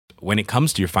when it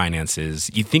comes to your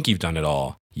finances, you think you've done it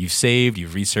all. You've saved,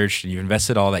 you've researched, and you've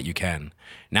invested all that you can.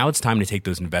 Now it's time to take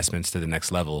those investments to the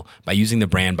next level by using the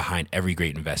brand behind every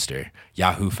great investor,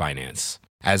 Yahoo Finance.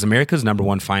 As America's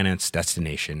 #1 finance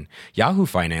destination, Yahoo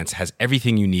Finance has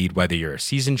everything you need, whether you're a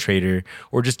seasoned trader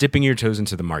or just dipping your toes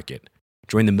into the market.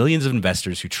 Join the millions of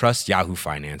investors who trust Yahoo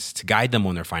Finance to guide them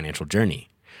on their financial journey.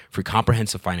 For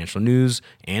comprehensive financial news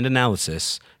and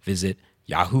analysis, visit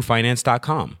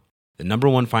yahoofinance.com, the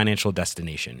 #1 financial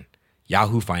destination,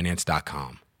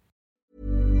 yahoofinance.com.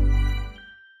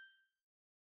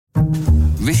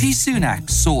 Rishi Sunak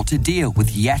sought to deal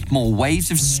with yet more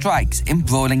waves of strikes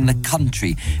embroiling the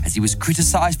country as he was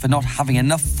criticised for not having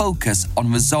enough focus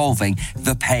on resolving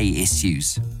the pay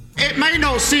issues. It may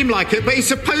not seem like it, but he's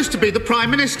supposed to be the Prime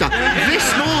Minister.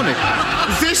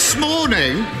 This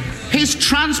morning, his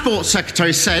Transport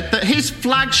Secretary said that his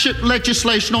flagship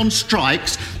legislation on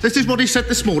strikes, this is what he said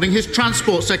this morning, his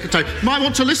Transport Secretary, might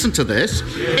want to listen to this,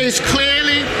 is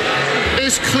clearly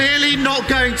not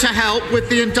going to help with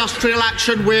the industrial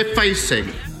action we're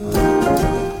facing.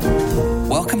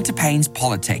 Welcome to Payne's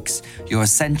Politics, your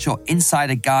essential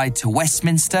insider guide to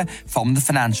Westminster from the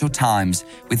Financial Times,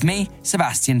 with me,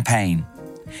 Sebastian Payne.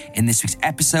 In this week's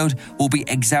episode, we'll be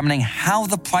examining how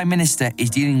the Prime Minister is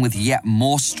dealing with yet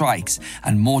more strikes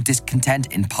and more discontent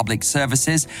in public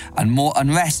services and more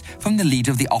unrest from the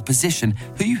leader of the opposition,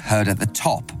 who you heard at the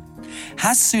top.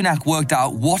 Has Sunak worked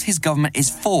out what his government is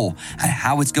for and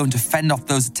how it's going to fend off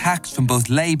those attacks from both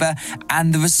Labour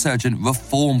and the resurgent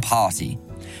Reform Party?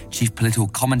 Chief political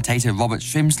commentator Robert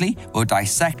Shrimsley will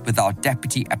dissect with our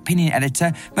deputy opinion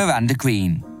editor Miranda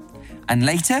Green. And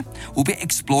later, we'll be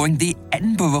exploring the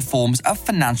Edinburgh reforms of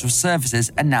financial services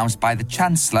announced by the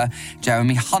Chancellor,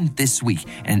 Jeremy Hunt, this week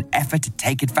in an effort to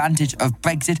take advantage of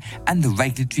Brexit and the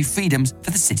regulatory freedoms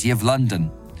for the City of London.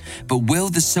 But will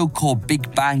the so-called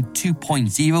Big Bang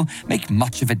 2.0 make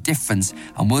much of a difference,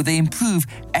 and will they improve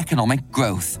economic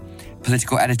growth?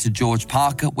 Political editor George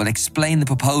Parker will explain the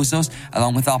proposals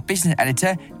along with our business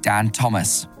editor Dan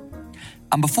Thomas.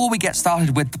 And before we get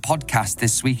started with the podcast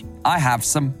this week, I have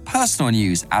some personal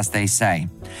news, as they say.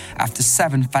 After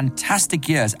 7 fantastic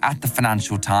years at the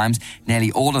Financial Times,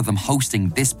 nearly all of them hosting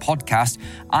this podcast,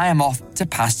 I am off to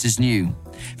pastures new.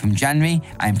 From January,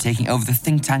 I am taking over the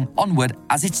think tank Onward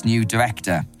as its new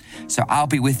director. So I'll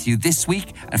be with you this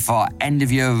week and for our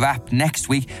end-of-year wrap next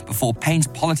week before Payne's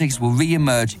Politics will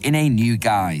re-emerge in a new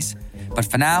guise. But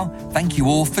for now, thank you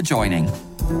all for joining.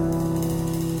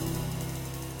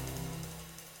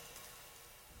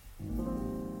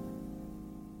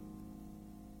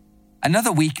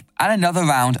 Another week and another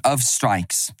round of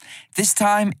strikes. This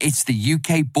time, it's the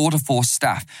UK Border Force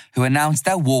staff who announced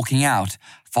they're walking out,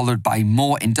 followed by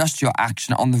more industrial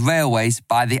action on the railways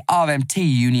by the RMT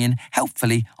union,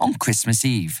 helpfully on Christmas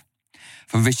Eve.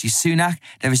 For Rishi Sunak,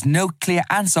 there is no clear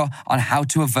answer on how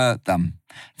to avert them.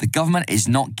 The government is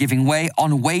not giving way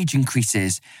on wage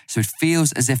increases, so it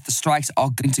feels as if the strikes are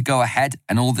going to go ahead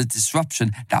and all the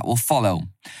disruption that will follow.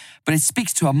 But it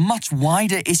speaks to a much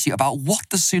wider issue about what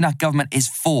the Sunak government is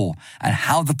for and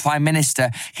how the Prime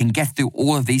Minister can get through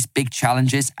all of these big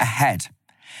challenges ahead.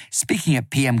 Speaking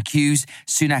at PMQs,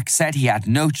 Sunak said he had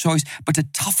no choice but to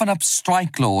toughen up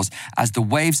strike laws as the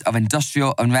waves of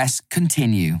industrial unrest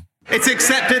continue. It's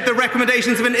accepted the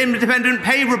recommendations of an independent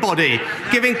pay body,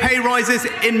 giving pay rises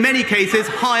in many cases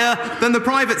higher than the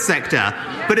private sector.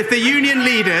 But if the union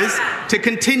leaders to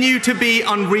continue to be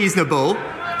unreasonable,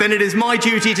 then it is my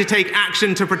duty to take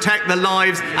action to protect the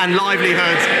lives and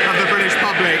livelihoods of the British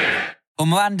public. Well,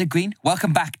 Miranda Green,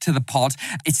 welcome back to the pod.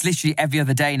 It's literally every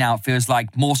other day now, it feels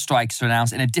like more strikes are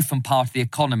announced in a different part of the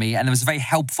economy. And there was a very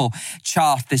helpful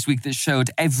chart this week that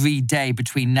showed every day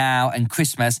between now and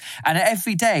Christmas. And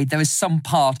every day there is some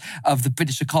part of the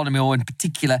British economy, or in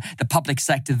particular the public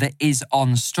sector, that is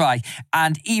on strike.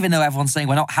 And even though everyone's saying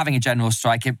we're not having a general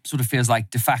strike, it sort of feels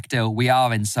like de facto we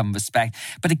are in some respect.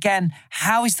 But again,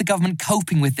 how is the government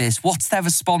coping with this? What's their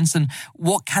response and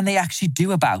what can they actually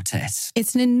do about it?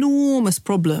 It's an enormous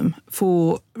problem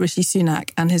for Rishi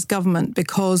Sunak and his government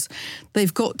because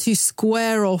they've got to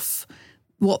square off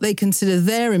what they consider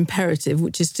their imperative,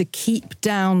 which is to keep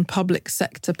down public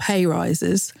sector pay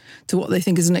rises to what they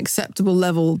think is an acceptable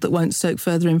level that won't stoke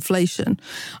further inflation.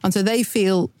 And so they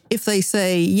feel if they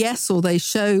say yes or they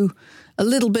show a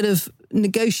little bit of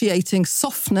negotiating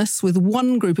softness with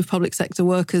one group of public sector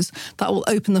workers, that will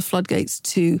open the floodgates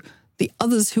to the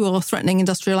others who are threatening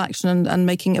industrial action and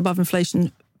making above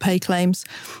inflation pay claims,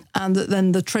 and that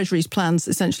then the Treasury's plans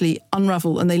essentially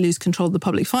unravel and they lose control of the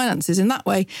public finances in that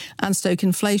way and stoke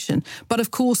inflation. But of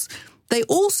course, They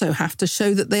also have to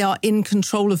show that they are in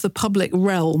control of the public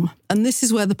realm. And this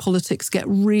is where the politics get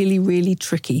really, really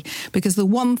tricky, because the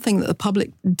one thing that the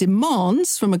public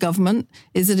demands from a government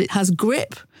is that it has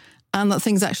grip and that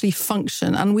things actually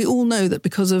function. And we all know that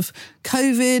because of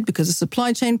COVID, because of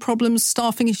supply chain problems,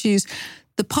 staffing issues,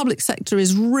 the public sector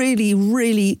is really,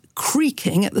 really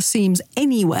creaking at the seams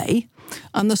anyway.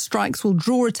 And the strikes will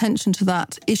draw attention to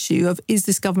that issue of, is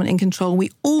this government in control? We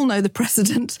all know the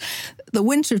precedent, the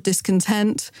winter of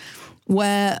discontent,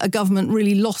 where a government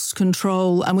really lost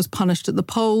control and was punished at the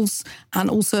polls. And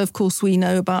also, of course, we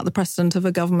know about the precedent of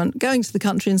a government going to the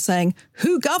country and saying,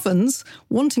 who governs?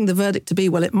 Wanting the verdict to be,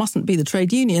 well, it mustn't be the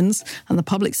trade unions. And the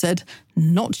public said,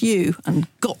 not you, and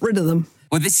got rid of them.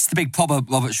 Well, this is the big problem,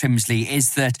 Robert Shrimsley,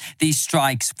 is that these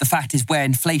strikes, the fact is where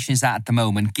inflation is at the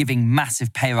moment, giving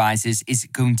massive pay rises is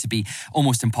going to be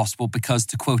almost impossible because,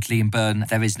 to quote Liam Byrne,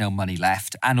 there is no money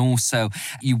left. And also,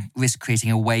 you risk creating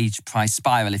a wage price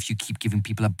spiral if you keep giving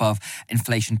people above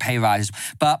inflation pay rises.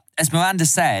 But as Miranda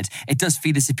said, it does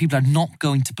feel as if people are not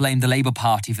going to blame the Labour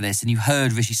Party for this. And you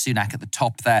heard Rishi Sunak at the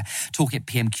top there talking at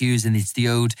PMQs, and it's the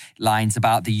old lines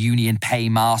about the union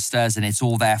paymasters and it's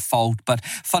all their fault. But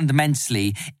fundamentally,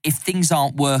 if things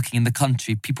aren't working in the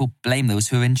country, people blame those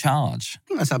who are in charge. I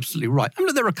think that's absolutely right. I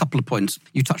mean, there are a couple of points.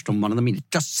 You touched on one of them. I mean,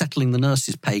 just settling the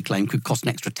nurses' pay claim could cost an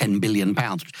extra £10 billion,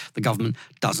 which the government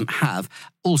doesn't have.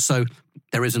 Also,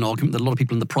 there is an argument that a lot of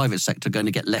people in the private sector are going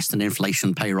to get less than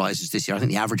inflation pay rises this year. I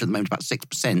think the average at the moment is about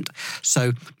 6%.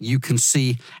 So you can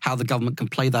see how the government can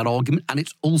play that argument. And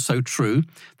it's also true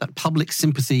that public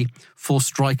sympathy for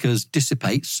strikers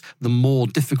dissipates the more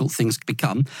difficult things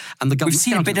become. And the government, we've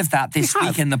seen a bit of that this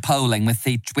week in the polling with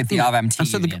the RMT and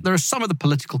so union. There are some of the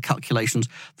political calculations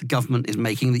the government is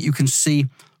making that you can see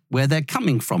where they're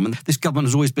coming from. And this government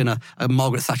has always been a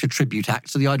Margaret Thatcher tribute act,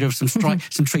 so the idea of some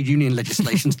trade union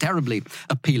legislation is terribly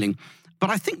appealing. But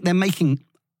I think they're making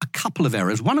a couple of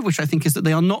errors, one of which I think is that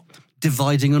they are not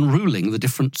dividing and ruling the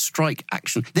different strike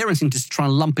action. They're intending to try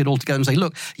and lump it all together and say,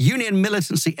 look, union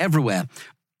militancy everywhere,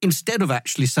 instead of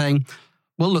actually saying,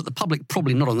 well, look, the public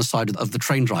probably not on the side of the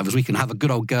train drivers. We can have a good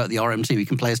old go at the RMT. We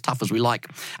can play as tough as we like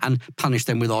and punish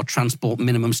them with our transport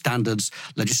minimum standards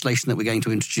legislation that we're going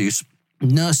to introduce.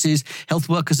 Nurses, health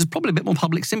workers, there's probably a bit more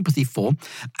public sympathy for.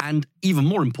 And even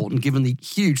more important, given the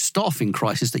huge staffing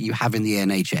crisis that you have in the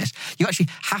NHS, you actually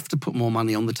have to put more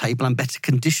money on the table and better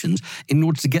conditions in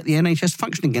order to get the NHS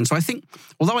functioning again. So I think,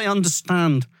 although I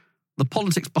understand the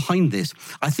politics behind this,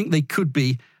 I think they could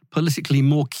be politically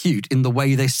more cute in the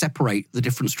way they separate the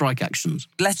different strike actions.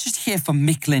 Let's just hear from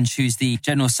Mick Lynch, who's the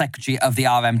General Secretary of the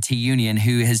RMT Union,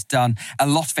 who has done a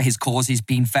lot for his cause. He's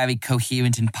been very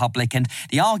coherent in public. And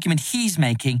the argument he's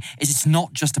making is it's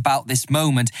not just about this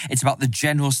moment, it's about the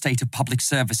general state of public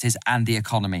services and the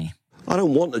economy. I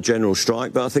don't want a general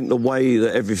strike, but I think the way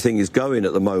that everything is going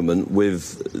at the moment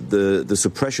with the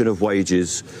suppression of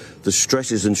wages, the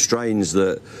stresses and strains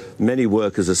that many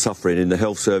workers are suffering in the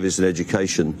health service and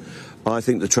education, I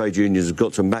think the trade unions have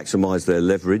got to maximise their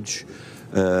leverage,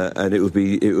 and it would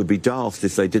be daft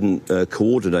if they didn't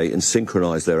coordinate and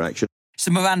synchronise their action. So,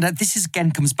 Miranda, this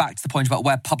again comes back to the point about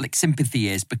where public sympathy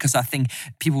is, because I think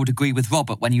people would agree with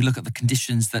Robert when you look at the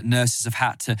conditions that nurses have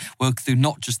had to work through,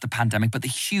 not just the pandemic, but the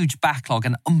huge backlog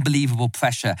and unbelievable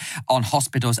pressure on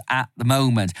hospitals at the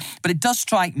moment. But it does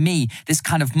strike me, this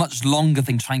kind of much longer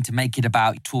thing, trying to make it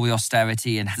about Tory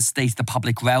austerity and the state the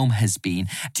public realm has been.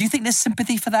 Do you think there's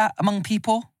sympathy for that among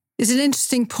people? It's an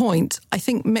interesting point. I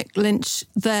think Mick Lynch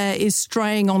there is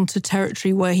straying onto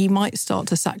territory where he might start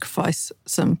to sacrifice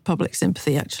some public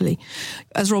sympathy, actually.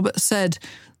 As Robert said,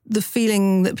 the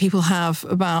feeling that people have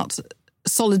about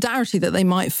solidarity that they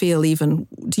might feel, even,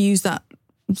 to use that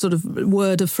sort of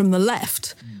word from the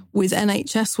left, with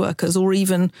NHS workers or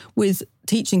even with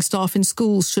teaching staff in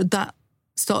schools, should that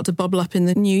start to bubble up in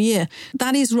the new year.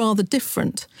 That is rather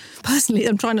different. Personally,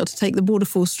 I'm trying not to take the border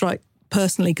force strike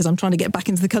personally, because I'm trying to get back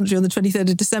into the country on the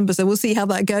 23rd of December, so we'll see how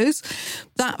that goes.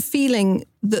 That feeling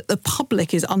that the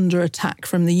public is under attack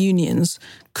from the unions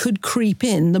could creep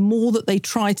in the more that they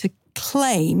try to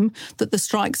claim that the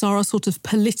strikes are a sort of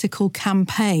political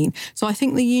campaign. So I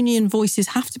think the union voices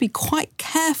have to be quite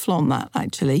careful on that,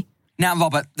 actually. Now,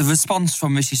 Robert, the response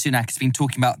from Rishi Sunak has been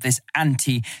talking about this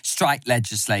anti-strike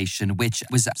legislation, which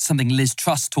was something Liz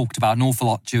Truss talked about an awful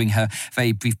lot during her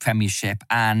very brief premiership.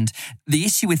 And the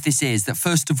issue with this is that,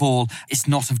 first of all, it's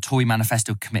not a Tory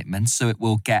manifesto commitment, so it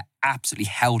will get absolutely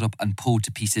held up and pulled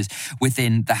to pieces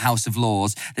within the House of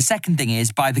Lords. The second thing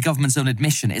is, by the government's own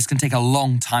admission, it's going to take a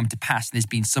long time to pass. And there's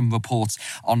been some reports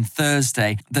on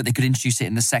Thursday that they could introduce it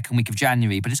in the second week of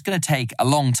January, but it's going to take a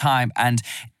long time. And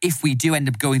if we do end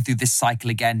up going through this cycle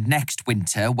again next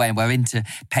winter, when we're into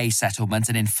pay settlements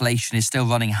and inflation is still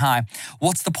running high,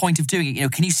 what's the point of doing it? You know,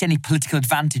 can you see any political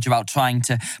advantage about trying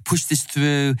to push this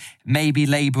through? Maybe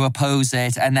Labour oppose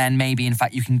it, and then maybe, in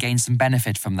fact, you can gain some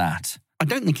benefit from that. I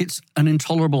don't think it's an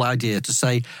intolerable idea to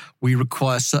say we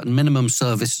require certain minimum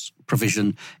service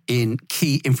provision in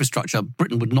key infrastructure.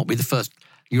 Britain would not be the first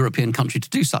European country to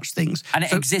do such things. And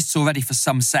it exists already for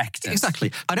some sectors.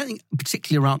 Exactly. I don't think,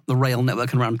 particularly around the rail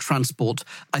network and around transport,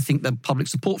 I think there's public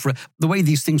support for it. The way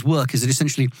these things work is that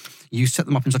essentially you set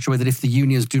them up in such a way that if the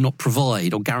unions do not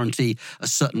provide or guarantee a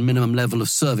certain minimum level of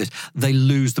service, they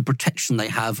lose the protection they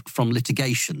have from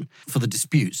litigation for the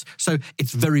disputes. So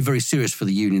it's very, very serious for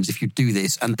the unions if you do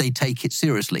this, and they take it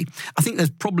seriously. I think there's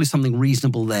probably something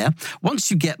reasonable there. Once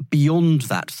you get beyond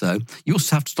that, though, you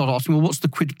also have to start asking, well, what's the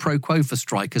quid pro quo for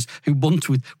strikers who want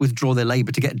to withdraw their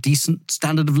labour to get a decent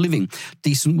standard of living,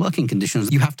 decent working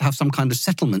conditions? You have to have some kind of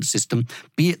settlement system,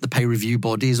 be it the pay review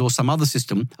bodies or some other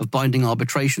system of binding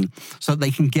arbitration, so that they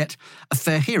can get a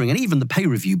fair hearing. And even the pay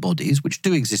review bodies, which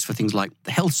do exist for things like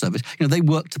the health service, you know, they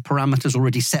work to parameters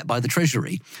already set by the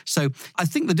Treasury. So I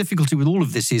think the difficulty with all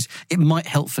of this is it might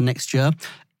help for next year.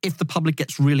 If the public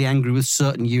gets really angry with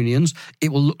certain unions,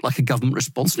 it will look like a government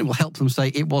response, and it will help them say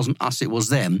it wasn't us, it was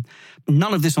them.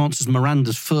 None of this answers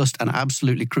Miranda's first and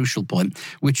absolutely crucial point,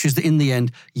 which is that in the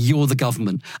end, you're the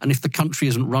government. And if the country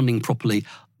isn't running properly,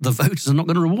 the voters are not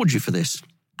going to reward you for this.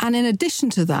 And in addition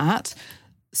to that,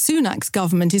 Sunak's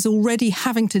government is already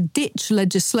having to ditch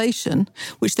legislation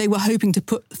which they were hoping to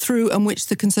put through, and which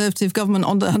the Conservative government,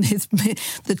 under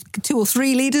the 2 or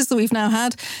 3 leaders that we've now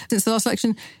had since the last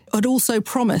election, had also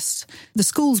promised. The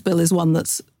schools bill is one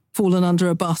that's fallen under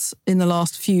a bus in the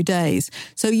last few days.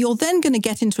 So you're then going to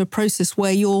get into a process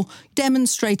where you're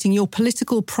demonstrating your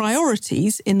political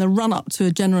priorities in the run-up to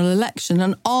a general election.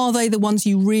 And are they the ones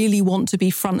you really want to be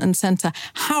front and centre?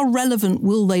 How relevant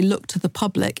will they look to the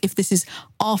public if this is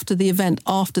after the event,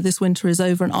 after this winter is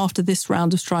over and after this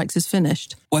round of strikes is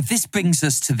finished? Well, this brings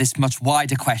us to this much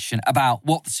wider question about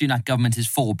what the Sunak government is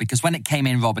for, because when it came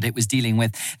in, Robert, it was dealing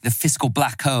with the fiscal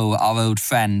black hole, our old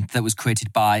friend, that was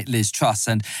created by Liz Truss.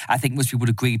 And I think most people would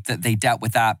agree that they dealt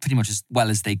with that pretty much as well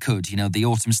as they could. You know, the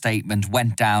autumn statement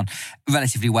went down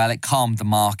relatively well. It calmed the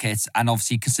markets. And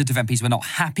obviously, Conservative MPs were not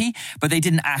happy, but they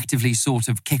didn't actively sort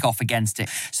of kick off against it.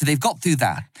 So they've got through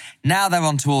that. Now they're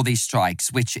on to all these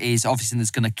strikes, which is obviously that's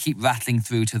going to keep rattling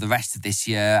through to the rest of this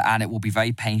year. And it will be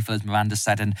very painful, as Miranda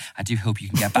said. And I do hope you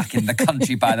can get back in the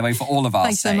country, by the way, for all of our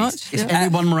sakes. Thanks so much. If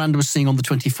everyone Miranda was seeing on the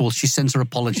 24th, she sends her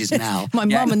apologies now. My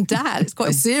mum and dad, it's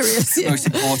quite serious. Most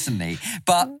importantly.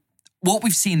 But what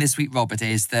we've seen this week, Robert,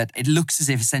 is that it looks as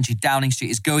if essentially Downing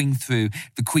Street is going through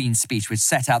the Queen's speech, which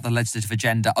set out the legislative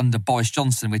agenda under Boris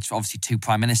Johnson, which obviously 2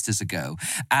 prime ministers ago.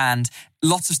 And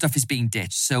lots of stuff is being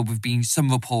ditched. So we've been some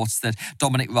reports that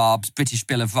Dominic Raab's British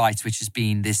Bill of Rights, which has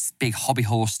been this big hobby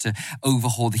horse to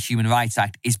overhaul the Human Rights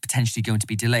Act, is potentially going to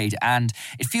be delayed. And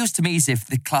it feels to me as if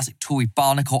the classic Tory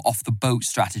barnacle off the boat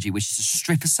strategy, which is to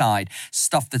strip aside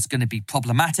stuff that's going to be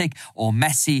problematic or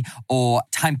messy or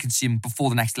time-consuming before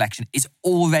the next election, is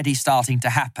already starting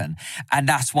to happen. And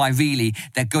that's why really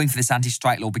they're going for this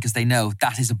anti-strike law, because they know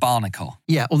that is a barnacle.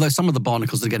 Yeah, although some of the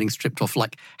barnacles that are getting stripped off,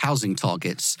 like housing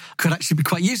targets, could actually be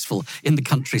quite useful in the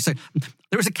country. So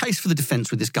there is a case for the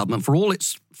defence with this government, for all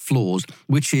its flaws,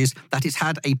 which is that it's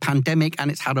had a pandemic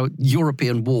and it's had a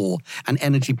European war and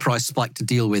energy price spike to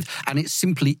deal with. And it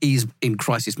simply is in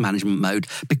crisis management mode,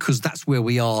 because that's where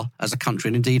we are as a country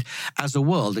and indeed as a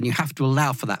world. And you have to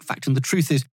allow for that fact. And the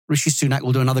truth is, Rishi Sunak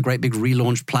will do another great big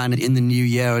relaunch plan in the new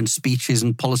year and speeches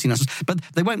and policy announcements, but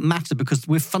they won't matter because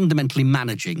we're fundamentally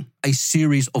managing a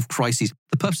series of crises.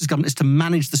 The purpose of government is to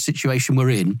manage the situation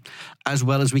we're in as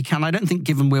well as we can. I don't think,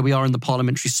 given where we are in the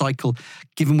parliamentary cycle,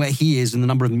 given where he is and the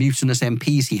number of mutinous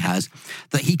MPs he has,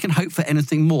 that he can hope for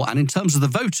anything more. And in terms of the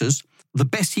voters, the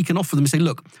best he can offer them is say,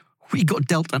 look, we got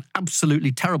dealt an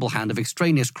absolutely terrible hand of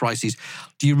extraneous crises.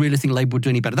 Do you really think Labour would do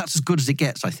any better? That's as good as it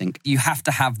gets, I think. You have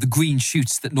to have the green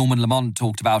shoots that Norman Lamont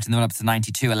talked about in the run-up to the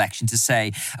 92 election to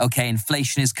say, OK,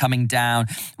 inflation is coming down.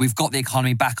 We've got the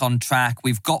economy back on track.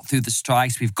 We've got through the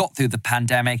strikes. We've got through the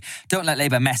pandemic. Don't let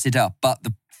Labour mess it up. But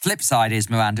the flip side is,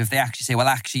 Miranda, if they actually say, well,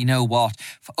 actually, you know what?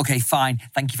 OK, fine.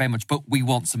 Thank you very much. But we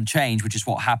want some change, which is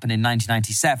what happened in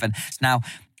 1997. Now,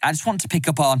 I just want to pick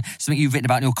up on something you've written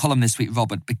about in your column this week,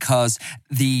 Robert, because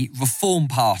the Reform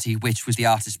Party, which was the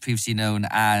artist previously known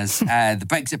as the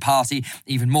Brexit Party,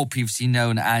 even more previously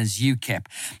known as UKIP,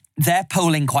 they're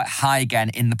polling quite high again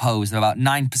in the polls. They're about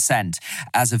 9%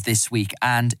 as of this week.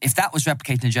 And if that was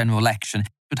replicated in a general election,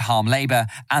 would harm Labour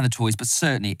and the Tories, but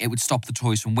certainly it would stop the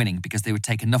Tories from winning because they would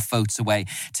take enough votes away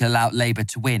to allow Labour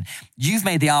to win. You've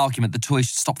made the argument the Tories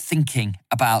should stop thinking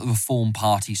about the Reform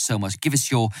Party so much. Give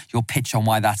us your pitch on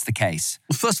why that's the case.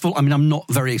 Well, first of all, I'm not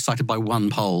very excited by one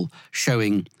poll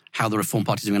showing how the Reform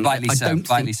Party is doing.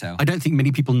 Rightly so. I don't think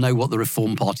many people know what the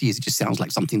Reform Party is. It just sounds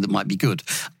like something that might be good.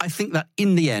 I think that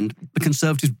in the end, the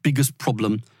Conservatives' biggest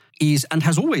problem is, and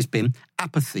has always been,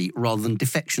 apathy rather than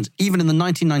defections. Even in the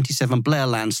 1997 Blair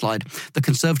landslide, the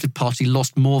Conservative Party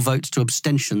lost more votes to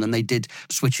abstention than they did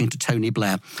switching to Tony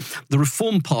Blair. The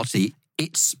Reform Party,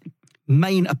 its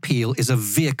main appeal is a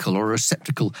vehicle or a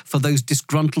receptacle for those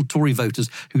disgruntled Tory voters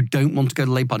who don't want to go to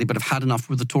the Labour Party but have had enough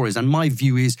with the Tories. And my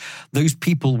view is those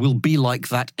people will be like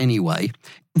that anyway.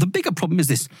 The bigger problem is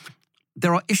this.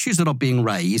 There are issues that are being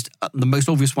raised. The most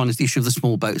obvious one is the issue of the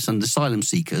small boats and asylum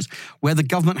seekers, where the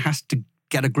government has to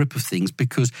get a grip of things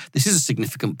because this is a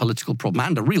significant political problem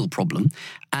and a real problem.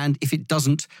 And if it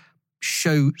doesn't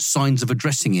show signs of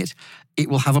addressing it, it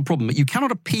will have a problem. But you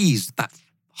cannot appease that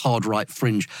hard right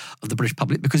fringe of the British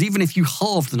public, because even if you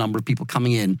halve the number of people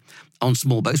coming in on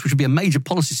small boats, which would be a major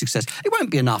policy success, it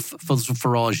won't be enough for the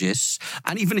Faragists.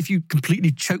 And even if you completely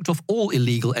choked off all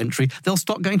illegal entry, they'll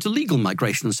start going to legal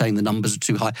migration and saying the numbers are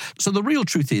too high. So the real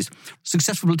truth is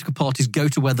successful political parties go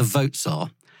to where the votes are,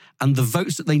 and the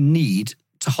votes that they need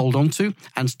to hold on to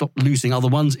and stop losing are the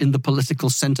ones in the political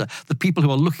centre, the people who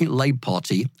are looking at Labour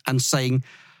Party and saying,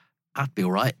 that'd be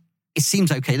all right. It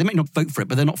seems okay. They may not vote for it,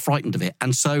 but they're not frightened of it.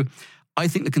 And so I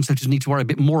think the Conservatives need to worry a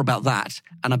bit more about that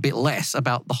and a bit less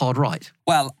about the hard right.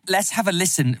 Well, let's have a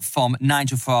listen from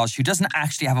Nigel Farage, who doesn't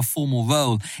actually have a formal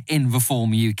role in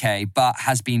Reform UK, but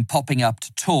has been popping up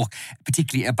to talk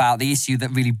particularly about the issue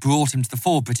that really brought him to the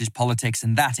fore of British politics,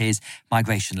 and that is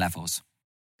migration levels.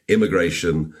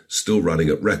 Immigration still running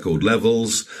at record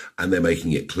levels, and they're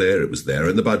making it clear, it was there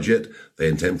in the budget, they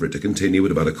intend for it to continue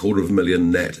at about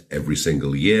 250,000 net every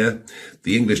single year.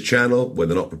 The English Channel, where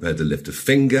they're not prepared to lift a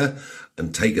finger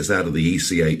and take us out of the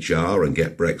ECHR and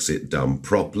get Brexit done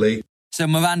properly. So,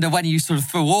 Miranda, when you sort of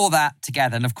throw all that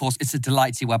together, and of course it's a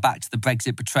delight to see we're back to the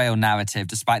Brexit betrayal narrative,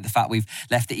 despite the fact we've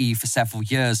left the EU for several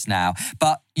years now,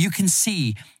 but you can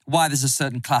see why there's a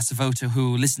certain class of voter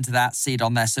who listen to that, see it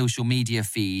on their social media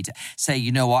feed, say, you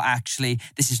know what, actually,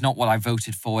 this is not what I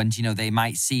voted for. And, you know, they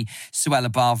might see Suella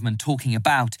Braverman talking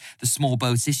about the small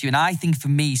boats issue. And I think for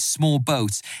me, small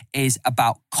boats is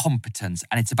about competence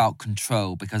and it's about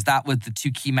control, because that were the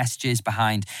two key messages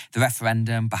behind the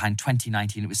referendum, behind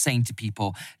 2019. It was saying to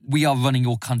people, we are running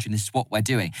your country and this is what we're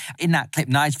doing. In that clip,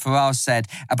 Nigel Farage said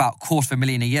about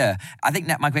 250,000 a year. I think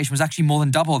net migration was actually more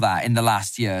than double that in the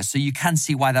last year. So you can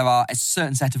see why there are a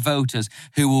certain set of voters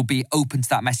who will be open to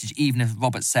that message, even if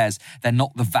Robert says they're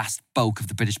not the vast bulk of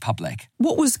the British public.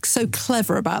 What was so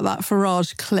clever about that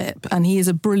Farage clip, and he is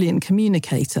a brilliant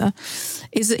communicator,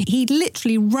 is that he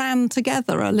literally ran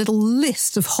together a little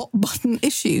list of hot button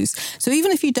issues. So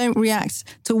even if you don't react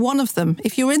to one of them,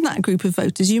 if you're in that group of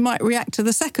voters, you might react to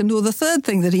the second or the third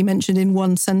thing that he mentioned in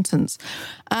one sentence.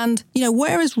 And, you know,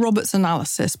 whereas Robert's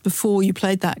analysis before you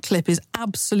played that clip is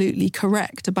absolutely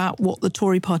correct about what the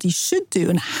Tory party should do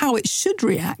and how it should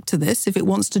react to this if it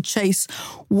wants to chase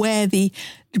where the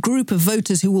group of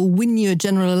voters who will win you a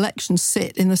general election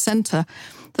sit in the centre.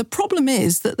 The problem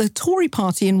is that the Tory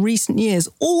party in recent years,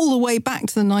 all the way back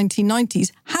to the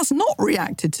 1990s, has not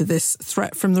reacted to this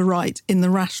threat from the right in the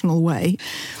rational way,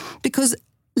 because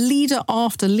leader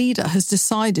after leader has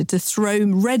decided to throw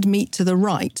red meat to the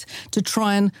right to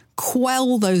try and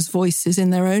quell those voices in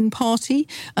their own party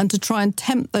and to try and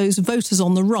tempt those voters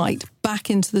on the right back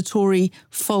into the Tory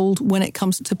fold when it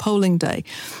comes to polling day.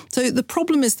 So the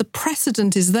problem is the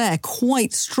precedent is there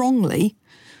quite strongly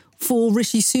for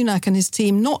Rishi Sunak and his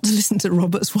team not to listen to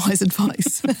Robert's wise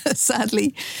advice,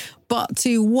 sadly, but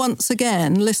to once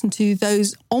again listen to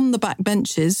those on the back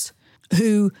benches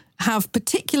who have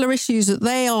particular issues that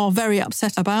they are very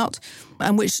upset about,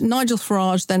 and which Nigel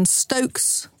Farage then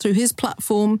stokes through his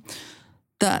platform,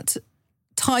 that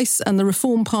Tice and the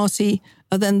Reform Party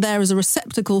are then there as a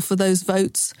receptacle for those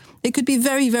votes. It could be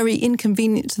very, very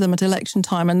inconvenient to them at election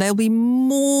time, and they'll be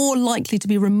more likely to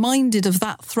be reminded of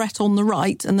that threat on the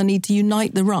right and the need to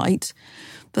unite the right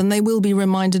than they will be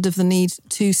reminded of the need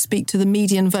to speak to the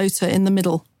median voter in the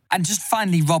middle. And just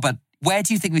finally, Robert, where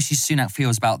do you think Rishi Sunak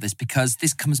feels about this? Because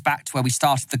this comes back to where we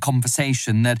started the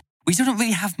conversation, that We don't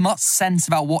really have much sense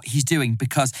about what he's doing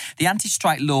because the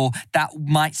anti-strike law, that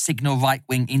might signal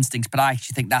right-wing instincts, but I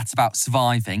actually think that's about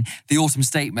surviving. The autumn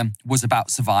statement was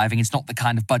about surviving. It's not the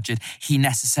kind of budget he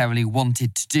necessarily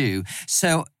wanted to do.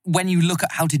 So when you look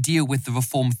at how to deal with the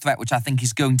reform threat, which I think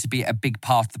is going to be a big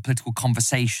part of the political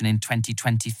conversation in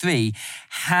 2023,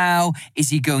 how is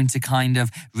he going to kind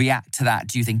of react to that,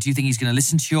 do you think? Do you think he's going to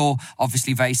listen to your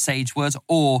obviously very sage words,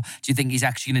 or do you think he's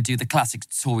actually going to do the classic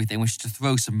Tory thing, which is to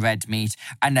throw some red meat,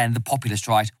 and then the populist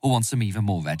right will want some even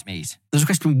more red meat? There's a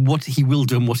question of what he will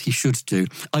do and what he should do.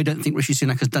 I don't think Rishi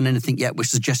Sunak has done anything yet which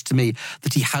suggests to me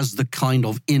that he has the kind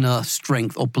of inner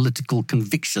strength or political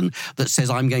conviction that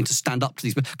says, I'm going to stand up to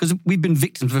these. Because we've been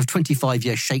victims of a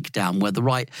 25-year shakedown where the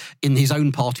right in his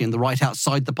own party and the right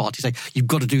outside the party say, you've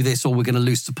got to do this or we're going to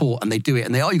lose support. And they do it.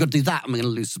 And you've got to do that and we're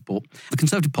going to lose support. The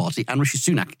Conservative Party and Rishi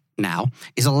Sunak now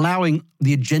is allowing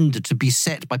the agenda to be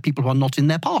set by people who are not in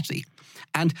their party.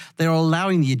 And they're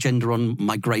allowing the agenda on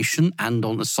migration and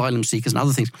on asylum seekers and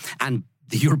other things, and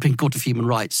the European Court of Human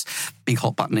Rights, big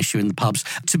hot button issue in the pubs,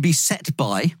 to be set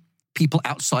by people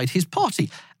outside his party.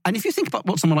 And if you think about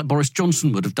what someone like Boris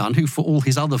Johnson would have done, who for all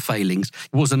his other failings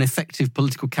was an effective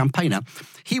political campaigner,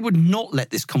 he would not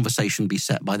let this conversation be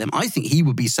set by them. I think he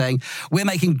would be saying, we're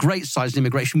making great strides in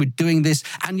immigration, we're doing this,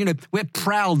 and, we're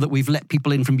proud that we've let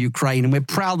people in from Ukraine, and we're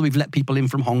proud that we've let people in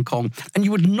from Hong Kong. And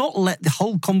you would not let the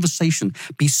whole conversation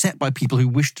be set by people who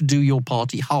wish to do your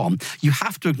party harm. You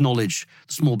have to acknowledge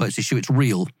the small boats issue, it's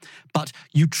real. But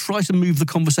you try to move the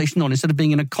conversation on instead of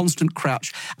being in a constant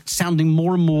crouch, sounding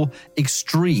more and more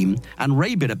extreme and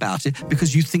rabid about it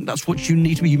because you think that's what you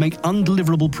need to be. You make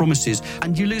undeliverable promises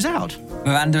and you lose out.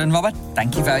 Miranda and Robert,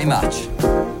 thank you very much.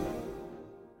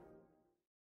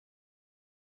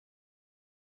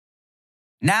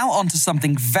 Now on to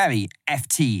something very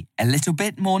FT, a little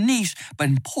bit more niche, but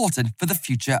important for the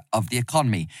future of the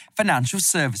economy: financial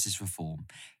services reform.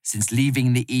 Since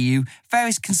leaving the EU,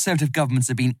 various Conservative governments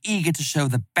have been eager to show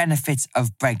the benefits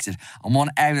of Brexit, and one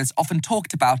area that's often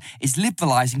talked about is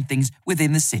liberalising things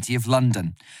within the City of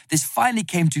London. This finally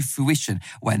came to fruition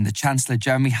when the Chancellor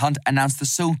Jeremy Hunt announced the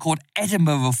so-called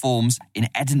Edinburgh reforms in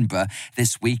Edinburgh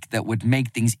this week that would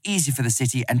make things easy for the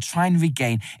city and try and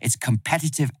regain its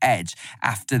competitive edge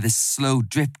after this slow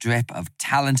drip of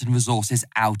talent and resources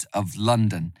out of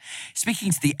London.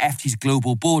 Speaking to the FT's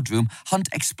Global Boardroom, Hunt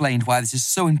explained why this is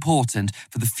so important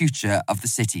for the future of the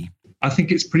city. I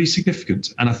think it's pretty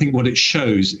significant. And I think what it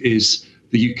shows is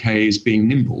the UK is being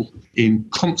nimble in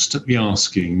constantly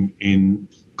asking, in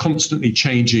constantly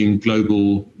changing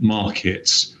global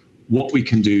markets, what we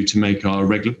can do to make our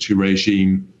regulatory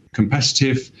regime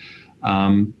competitive,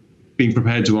 being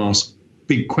prepared to ask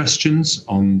big questions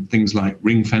on things like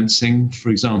ring fencing, for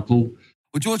example.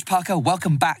 Well, George Parker,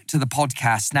 welcome back to the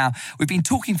podcast. Now, we've been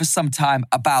talking for some time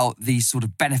about the sort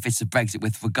of benefits of Brexit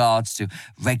with regards to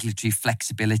regulatory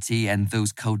flexibility, and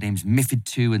those codenames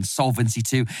MiFID II and Solvency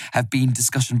II have been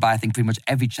discussion by, I think, pretty much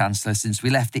every Chancellor since we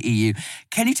left the EU.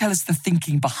 Can you tell us the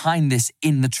thinking behind this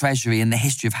in the Treasury and the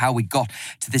history of how we got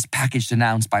to this package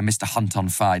announced by Mr. Hunt on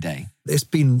Friday? It's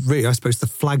been really, I suppose, the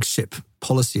flagship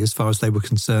policy as far as they were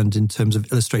concerned in terms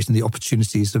of illustrating the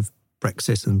opportunities of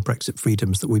Brexit and Brexit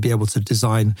freedoms, that we'd be able to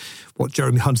design what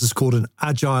Jeremy Hunt has called an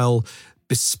agile,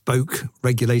 bespoke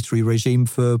regulatory regime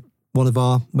for one of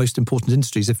our most important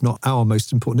industries, if not our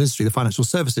most important industry, the financial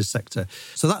services sector.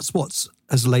 So that's what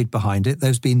has laid behind it.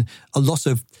 There's been a lot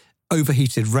of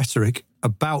overheated rhetoric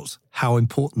about how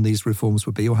important these reforms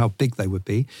would be or how big they would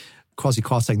be. Kwasi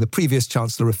Kwarteng, the previous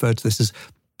Chancellor, referred to this as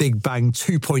Big Bang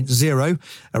 2.0,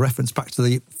 a reference back to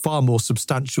the far more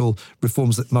substantial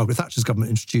reforms that Margaret Thatcher's government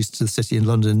introduced to the City in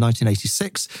London in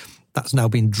 1986. That's now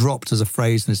been dropped as a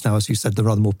phrase, and it's now, as you said, the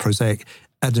rather more prosaic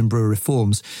Edinburgh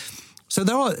reforms. So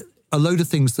there are a load of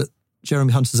things that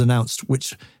Jeremy Hunt has announced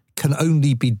which can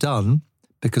only be done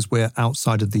because we're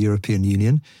outside of the European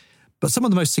Union. But some of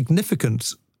the most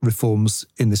significant reforms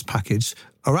in this package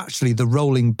are actually the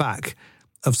rolling back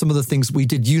of some of the things we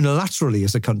did unilaterally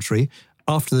as a country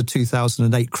after the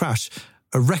 2008 crash,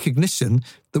 a recognition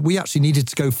that we actually needed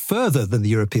to go further than the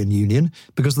European Union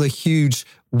because of the huge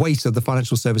weight of the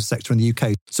financial services sector in the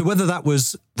UK. So whether that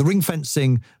was the ring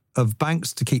fencing of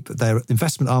banks to keep their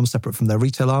investment arms separate from their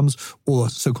retail arms, or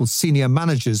so-called senior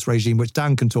managers regime, which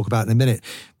Dan can talk about in a minute,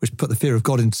 which put the fear of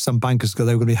God into some bankers because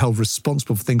they were going to be held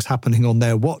responsible for things happening on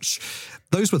their watch.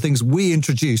 Those were things we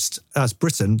introduced as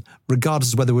Britain,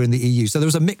 regardless of whether we're in the EU. So there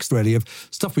was a mix, really, of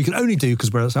stuff we could only do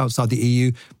because we're outside the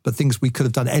EU, but things we could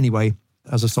have done anyway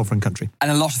as a sovereign country.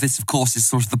 And a lot of this, of course, is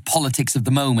sort of the politics of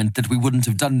the moment, that we wouldn't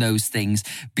have done those things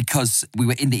because we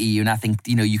were in the EU. And I think,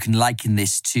 you can liken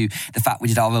this to the fact we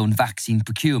did our own vaccine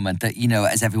procurement, that,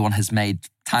 as everyone has made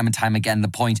time and time again, the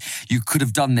point, you could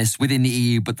have done this within the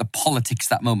EU, but the politics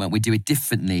that moment, we do it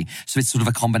differently. So it's sort of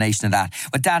a combination of that.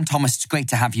 But Dan Thomas, it's great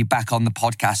to have you back on the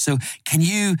podcast. So can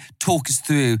you talk us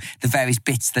through the various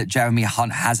bits that Jeremy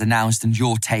Hunt has announced and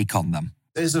your take on them?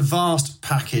 There's a vast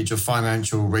package of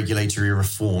financial regulatory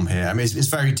reform here. I mean, it's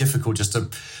very difficult just to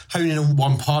hone in on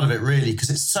one part of it, really, because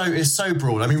it's so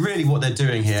broad. I mean, really what they're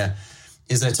doing here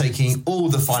is they're taking all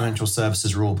the financial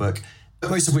services rulebook,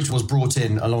 most of which was brought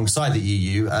in alongside the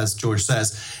EU, as George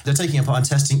says. They're taking apart and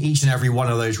testing each and every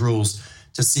one of those rules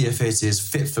to see if it is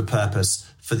fit for purpose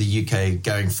for the UK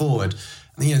going forward.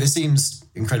 This seems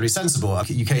incredibly sensible.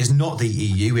 The UK is not the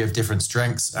EU. We have different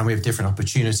strengths and we have different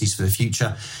opportunities for the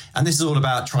future. And this is all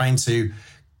about trying to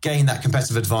gain that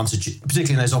competitive advantage,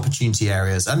 particularly in those opportunity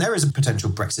areas. And there is a potential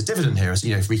Brexit dividend here. So,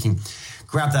 if we can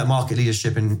grab that market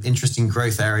leadership in interesting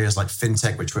growth areas like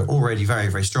fintech, which we're already very,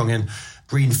 very strong in,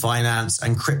 green finance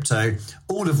and crypto,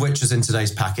 all of which is in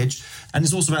today's package. And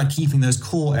it's also about keeping those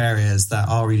core areas that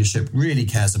our readership really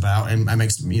cares about and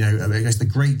makes the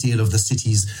great deal of the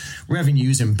city's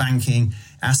revenues in banking,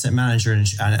 asset manager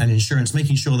and insurance,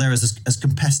 making sure they're as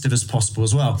competitive as possible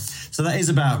as well. So that is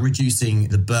about reducing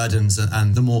the burdens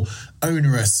and the more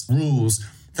onerous rules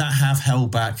that have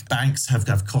held back banks,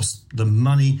 have cost them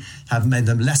money, have made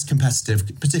them less competitive,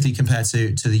 particularly compared to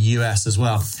the US as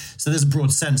well. So there's a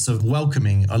broad sense of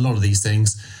welcoming a lot of these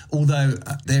things, although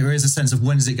there is a sense of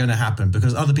when is it going to happen,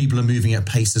 because other people are moving at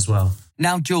pace as well.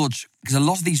 Now, George, because a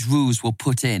lot of these rules were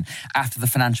put in after the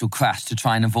financial crash to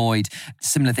try and avoid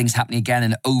similar things happening again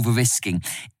and over-risking.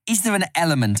 Is there an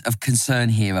element of concern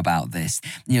here about this?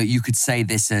 You could say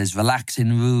this as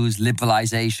relaxing rules,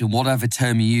 liberalisation, whatever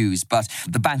term you use, but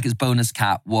the banker's bonus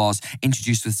cap was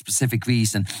introduced for a specific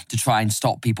reason to try and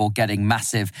stop people getting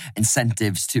massive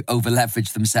incentives to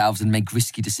over-leverage themselves and make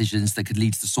risky decisions that could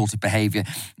lead to the sort of behaviour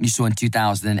you saw in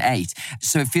 2008.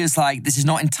 So it feels like this is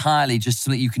not entirely just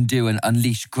something you can do and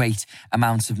unleash great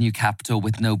amounts of new capital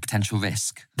with no potential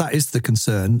risk. That is the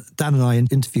concern. Dan and I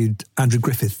interviewed Andrew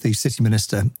Griffith, the City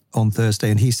Minister, on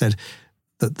Thursday, and he said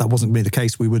that wasn't really the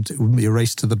case. It would be a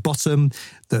race to the bottom,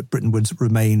 that Britain would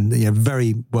remain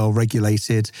very well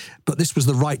regulated. But this was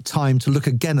the right time to look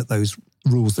again at those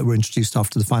rules that were introduced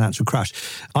after the financial crash.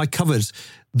 I covered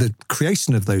the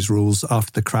creation of those rules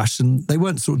after the crash, and they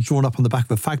weren't sort of drawn up on the back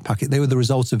of a fag packet. They were the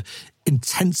result of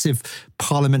intensive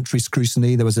parliamentary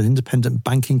scrutiny. There was an independent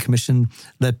banking commission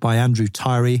led by Andrew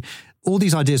Tyree. All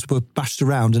these ideas were bashed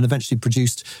around and eventually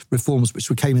produced reforms which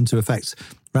came into effect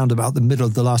around about the middle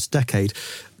of the last decade.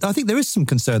 I think there is some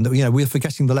concern that we're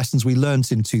forgetting the lessons we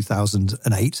learned in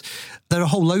 2008. There are a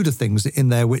whole load of things in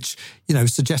there which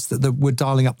suggest that we're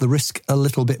dialing up the risk a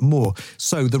little bit more.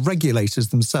 So the regulators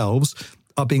themselves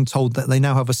are being told that they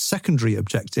now have a secondary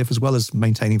objective, as well as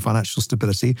maintaining financial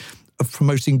stability, of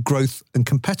promoting growth and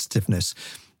competitiveness.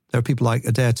 There are people like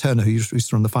Adair Turner, who used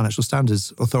to run the Financial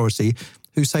Standards Authority,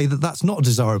 who say that that's not a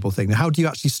desirable thing. Now, how do you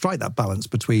actually strike that balance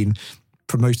between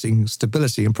promoting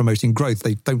stability and promoting growth?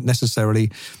 They don't necessarily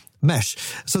mesh.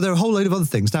 So there are a whole load of other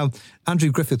things. Now,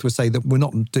 Andrew Griffith would say that we're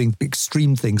not doing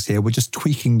extreme things here. We're just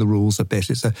tweaking the rules a bit.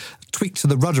 It's a tweak to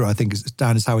the rudder, I think,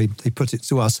 Dan, is how he put it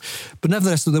to us. But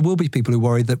nevertheless, there will be people who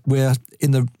worry that we're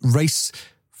in the race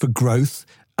for growth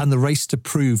and the race to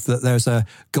prove that there's a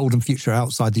golden future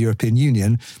outside the European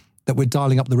Union, that we're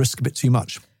dialing up the risk a bit too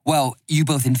much. Well, you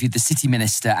both interviewed the City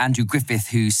Minister, Andrew Griffith,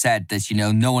 who said that,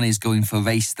 no one is going for a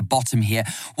race to the bottom here.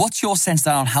 What's your sense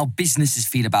then on how businesses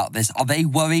feel about this? Are they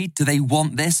worried? Do they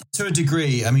want this? To a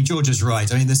degree, George is right.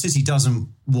 The city doesn't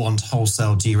want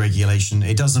wholesale deregulation.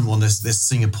 It doesn't want this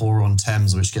Singapore on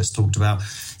Thames, which gets talked about.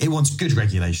 It wants good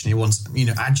regulation. It wants,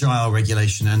 agile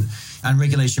regulation and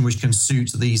regulation which can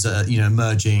suit these,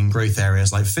 emerging growth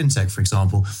areas like fintech, for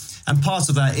example. And part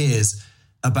of that is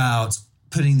about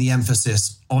putting the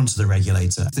emphasis onto the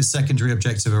regulator. This secondary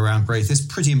objective around growth is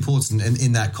pretty important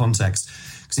in that context,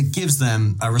 because it gives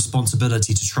them a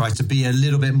responsibility to try to be a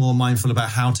little bit more mindful about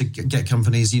how to get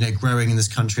companies, growing in this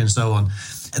country and so on.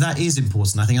 And that is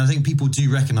important, I think. I think people do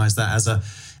recognise that as a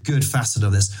good facet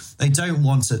of this. They don't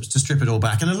want to strip it all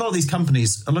back. And a lot of these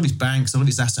companies, a lot of these banks, a lot of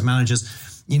these asset managers,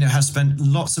 have spent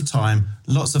lots of time,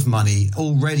 lots of money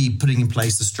already putting in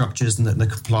place the structures and the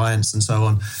compliance and so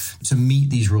on to meet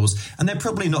these rules. And they're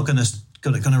probably not going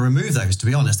to remove those, to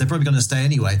be honest. They're probably going to stay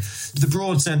anyway. The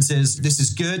broad sense is this is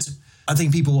good. I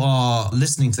think people are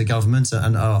listening to the government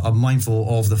and are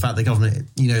mindful of the fact the government,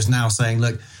 is now saying,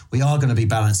 look, we are going to be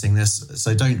balancing this,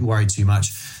 so don't worry too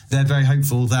much. they're very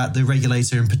hopeful that the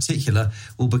regulator in particular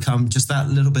will become just that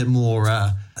little bit more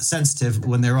sensitive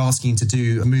when they're asking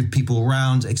to move people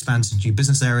around, expand to new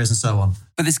business areas and so on.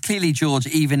 But there's clearly, George,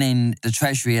 even in the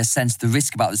Treasury, a sense of the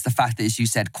risk about this. The fact that, as you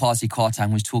said, Kwasi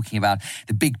Kwarteng was talking about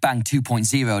the Big Bang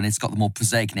 2.0, and it's got the more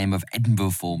prosaic name of Edinburgh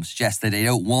Reform, suggests that they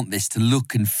don't want this to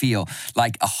look and feel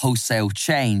like a wholesale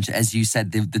change. As you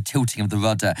said, the tilting of the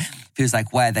rudder feels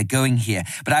like where they're going here.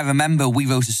 But I remember we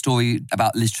wrote a story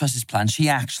about Liz Truss's plan. She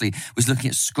actually was looking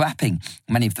at scrapping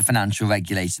many of the financial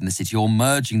regulators in the city or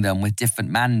merging them with different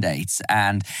mandates.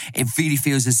 And it really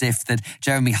feels as if that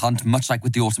Jeremy Hunt, much like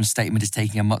with the Autumn Statement, is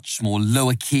taking a much more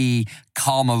lower key,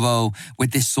 calmer role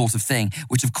with this sort of thing,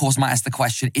 which of course might ask the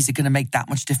question, is it going to make that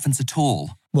much difference at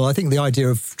all? Well, I think the idea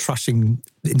of trashing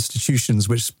institutions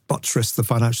which buttress the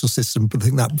financial system, but I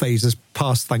think that phase has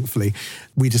passed, thankfully.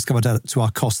 We discovered to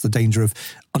our cost the danger of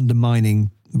undermining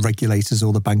regulators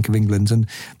or the Bank of England. And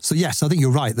so, yes, I think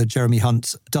you're right that Jeremy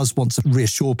Hunt does want to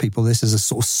reassure people this is a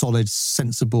sort of solid,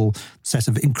 sensible set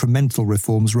of incremental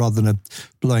reforms rather than a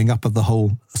blowing up of the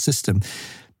whole system.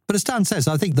 But as Dan says,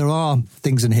 I think there are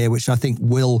things in here which I think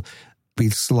will be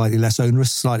slightly less onerous,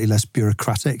 slightly less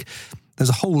bureaucratic. There's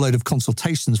a whole load of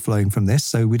consultations flowing from this,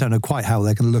 so we don't know quite how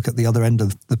they're going to look at the other end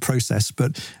of the process.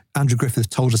 But Andrew Griffith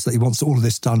told us that he wants all of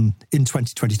this done in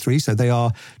 2023, so they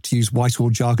are, to use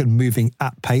Whitehall jargon, moving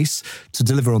at pace to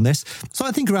deliver on this. So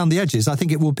I think around the edges, I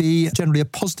think it will be generally a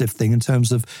positive thing in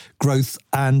terms of growth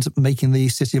and making the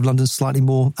City of London slightly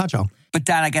more agile. But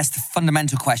Dan, I guess the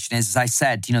fundamental question is, as I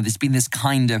said, there's been this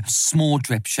kind of small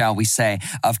drip, shall we say,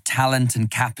 of talent and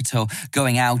capital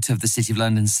going out of the City of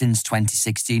London since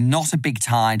 2016. Not a big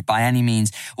tide by any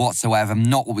means whatsoever,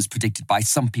 not what was predicted by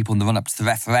some people in the run-up to the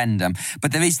referendum.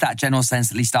 But there is that general sense,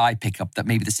 at least I pick up, that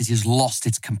maybe the city has lost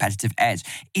its competitive edge.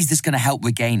 Is this going to help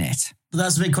regain it?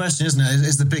 That's a big question, isn't it?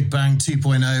 Is the Big Bang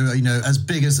 2.0, as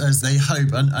big as they hope?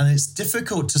 And it's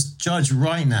difficult to judge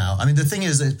right now. I mean, the thing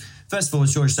is that, first of all,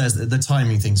 as George says, the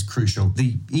timing thing's crucial.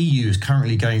 The EU is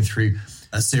currently going through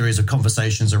a series of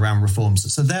conversations around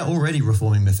reforms. So they're already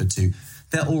reforming MiFID II.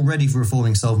 They're already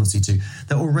reforming Solvency II.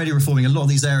 They're already reforming a lot of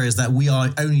these areas that we are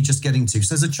only just getting to.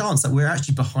 So there's a chance that we're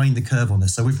actually behind the curve on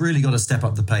this. So we've really got to step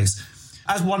up the pace.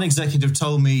 As one executive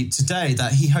told me today,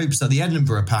 that he hopes that the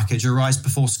Edinburgh package arrives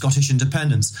before Scottish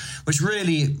independence, which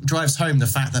really drives home the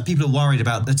fact that people are worried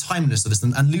about the timeliness of this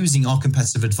and losing our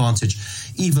competitive advantage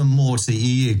even more to the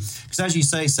EU. Because as you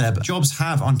say, Seb, jobs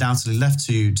have undoubtedly left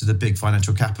to the big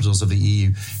financial capitals of the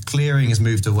EU. Clearing has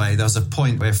moved away. There was a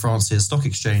point where France's stock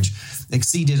exchange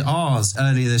exceeded ours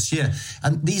earlier this year.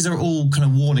 And these are all kind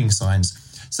of warning signs.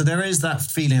 So there is that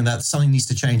feeling that something needs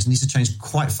to change. It needs to change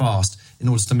quite fast in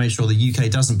order to make sure the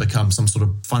UK doesn't become some sort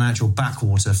of financial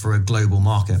backwater for a global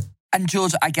market. And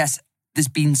George, I guess there's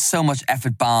been so much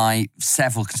effort by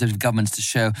several Conservative governments to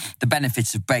show the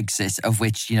benefits of Brexit, of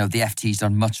which, the FT's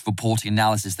done much reporting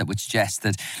analysis that would suggest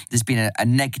that there's been a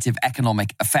negative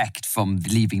economic effect from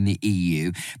leaving the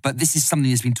EU. But this is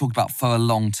something that's been talked about for a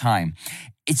long time.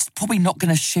 It's probably not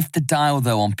going to shift the dial,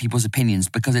 though, on people's opinions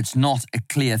because it's not a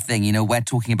clear thing. We're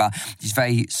talking about these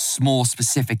very small,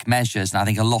 specific measures. And I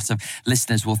think a lot of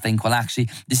listeners will think, well, actually,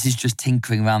 this is just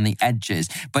tinkering around the edges.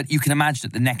 But you can imagine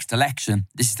at the next election,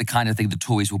 this is the kind of thing the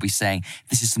Tories will be saying,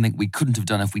 this is something we couldn't have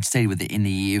done if we'd stayed with it in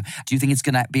the EU. Do you think it's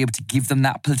going to be able to give them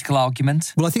that political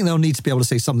argument? Well, I think they'll need to be able to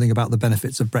say something about the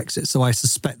benefits of Brexit. So I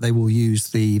suspect they will use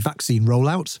the vaccine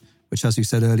rollout, which, as you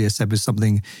said earlier, Seb, is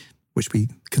something which we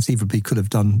conceivably could have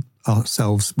done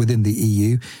ourselves within the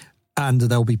EU. And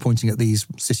they'll be pointing at these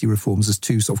city reforms as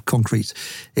two sort of concrete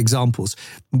examples.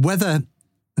 Whether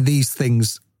these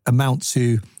things amount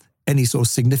to any sort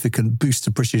of significant boost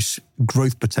to British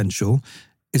growth potential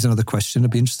is another question.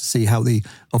 It'd be interesting to see how the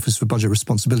Office for Budget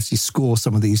Responsibility score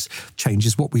some of these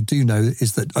changes. What we do know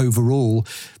is that overall,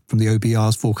 from the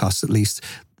OBR's forecasts at least,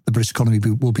 the British economy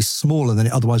will be smaller than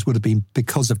it otherwise would have been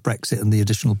because of Brexit and the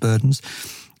additional burdens.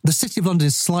 The City of London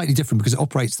is slightly different because it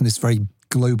operates in this very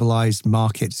globalised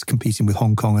market. It's competing with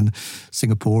Hong Kong and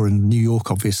Singapore and New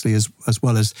York, obviously, as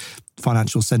well as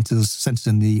financial centres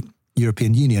in the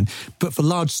European Union. But for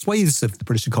large swathes of the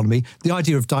British economy, the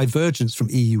idea of divergence from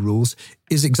EU rules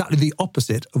is exactly the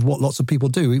opposite of what lots of people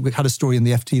do. We had a story in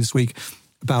the FT this week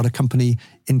about a company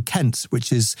in Kent,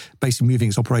 which is basically moving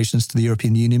its operations to the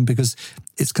European Union because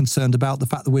it's concerned about the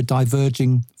fact that we're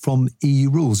diverging from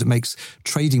EU rules. It makes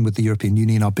trading with the European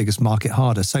Union, our biggest market,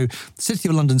 harder. So the City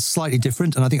of London's slightly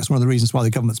different, and I think that's one of the reasons why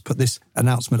the government's put this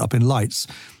announcement up in lights.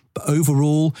 But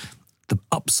overall, the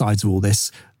upsides of all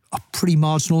this are pretty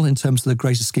marginal in terms of the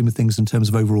greater scheme of things in terms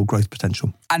of overall growth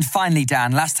potential. And finally,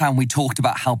 Dan, last time we talked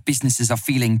about how businesses are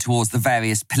feeling towards the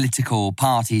various political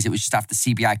parties. It was just after the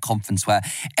CBI conference where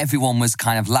everyone was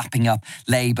kind of lapping up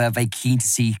Labour, very keen to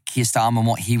see Keir Starmer and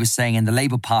what he was saying. And the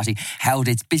Labour Party held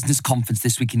its business conference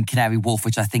this week in Canary Wharf,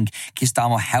 which I think Keir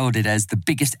Starmer held it as the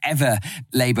biggest ever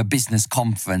Labour business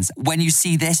conference. When you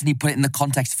see this and you put it in the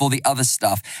context of all the other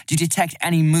stuff, do you detect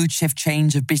any mood shift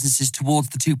change of businesses towards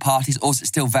the two parties, or is it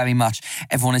still very much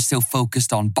everyone is still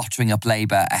focused on buttering up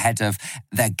Labour ahead of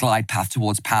their glide path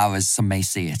towards power, as some may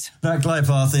see it? That glide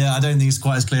path, I don't think it's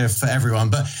quite as clear for everyone.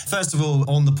 But first of all,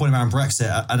 on the point around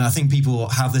Brexit, and I think people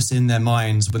have this in their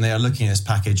minds when they are looking at this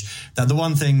package, that the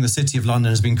one thing the City of London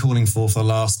has been calling for the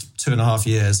last 2.5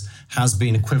 years has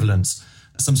been equivalence.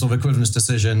 Some sort of equivalence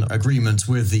decision agreement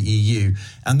with the EU.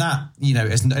 And that,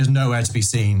 is nowhere to be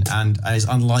seen and is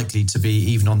unlikely to be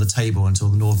even on the table until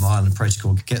the Northern Ireland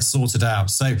Protocol gets sorted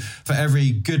out. So for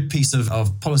every good piece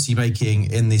of policy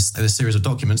making in this series of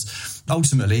documents,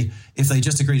 ultimately, if they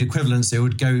just agreed equivalence, it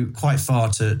would go quite far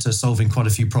to solving quite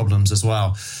a few problems as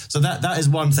well. So that is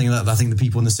one thing that I think the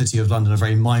people in the City of London are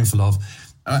very mindful of.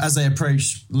 As they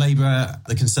approach Labour,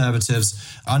 the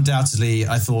Conservatives, undoubtedly,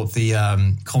 I thought the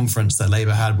conference that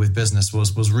Labour had with business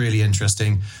was really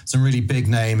interesting. Some really big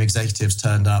name executives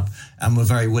turned up and were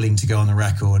very willing to go on the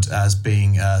record as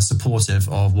being supportive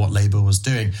of what Labour was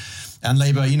doing. And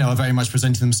Labour, are very much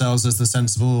presenting themselves as the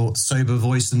sensible, sober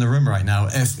voice in the room right now.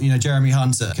 If, Jeremy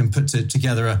Hunt can put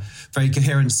together a very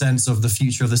coherent sense of the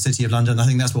future of the City of London, I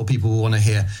think that's what people will want to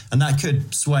hear. And that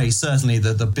could sway, certainly,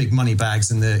 the big money bags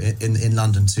in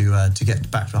London to get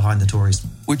back behind the Tories.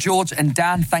 Well, George and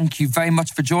Dan, thank you very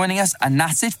much for joining us. And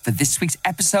that's it for this week's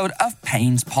episode of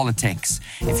Payne's Politics.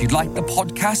 If you'd like the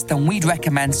podcast, then we'd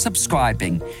recommend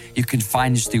subscribing. You can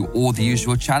find us through all the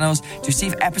usual channels to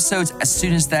receive episodes as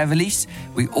soon as they're released.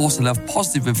 We also love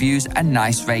positive reviews and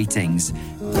nice ratings.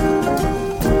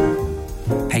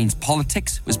 Payne's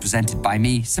Politics was presented by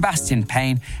me, Sebastian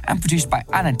Payne, and produced by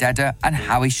Anna Dedder and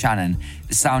Howie Shannon.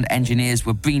 The sound engineers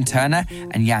were Breen Turner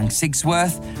and Yang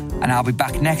Sigsworth. And I'll be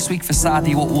back next week for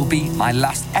sadly what will be my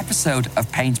last episode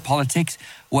of Payne's Politics,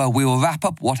 where we will wrap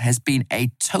up what has been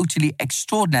a totally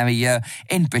extraordinary year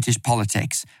in British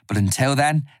politics. But until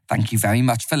then, thank you very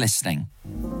much for listening.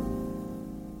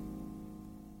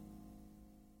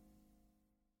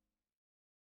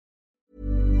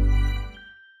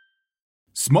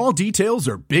 Small details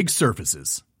are big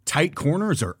surfaces. Tight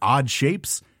corners are odd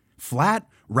shapes. Flat,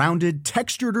 rounded,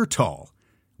 textured, or tall.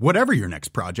 Whatever your next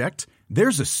project,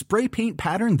 there's a spray paint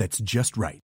pattern that's just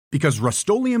right. Because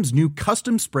Rust-Oleum's new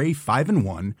Custom Spray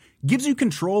 5-in-1 gives you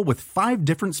control with 5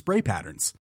 different spray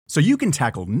patterns. So you can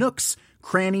tackle nooks,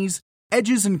 crannies,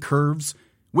 edges, and curves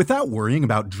without worrying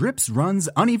about drips, runs,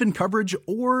 uneven coverage,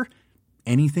 or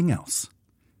anything else.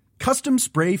 Custom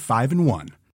Spray 5-in-1.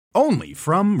 Only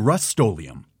from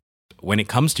Rust-Oleum. When it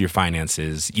comes to your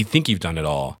finances, you think you've done it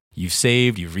all. You've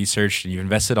saved, you've researched, and you've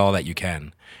invested all that you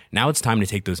can. Now it's time to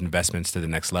take those investments to the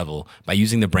next level by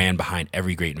using the brand behind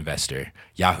every great investor,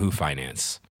 Yahoo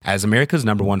Finance. As America's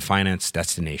 #1 finance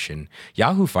destination,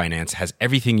 Yahoo Finance has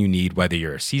everything you need, whether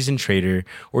you're a seasoned trader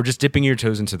or just dipping your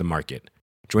toes into the market.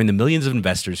 Join the millions of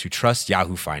investors who trust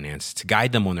Yahoo Finance to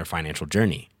guide them on their financial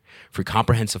journey. For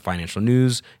comprehensive financial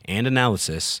news and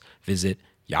analysis, visit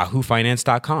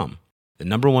yahoofinance.com, the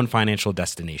 #1 financial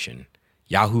destination,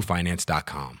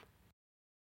 yahoofinance.com.